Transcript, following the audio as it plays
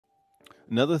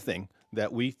Another thing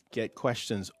that we get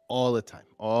questions all the time,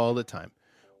 all the time.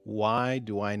 Why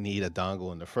do I need a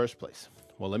dongle in the first place?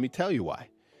 Well, let me tell you why.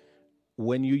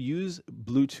 When you use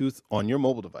Bluetooth on your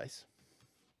mobile device,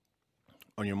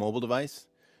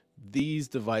 these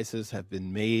devices have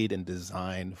been made and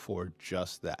designed for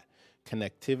just that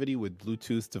connectivity with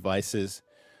Bluetooth devices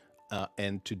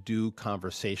and to do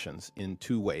conversations in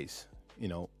two ways,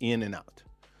 in and out.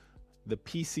 The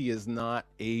PC is not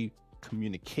a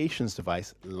communications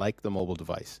device like the mobile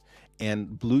device. And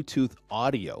Bluetooth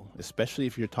audio, especially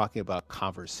if you're talking about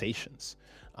conversations,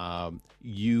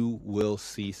 you will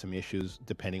see some issues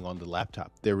depending on the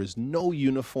laptop. There is no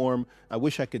uniform. I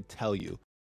wish I could tell you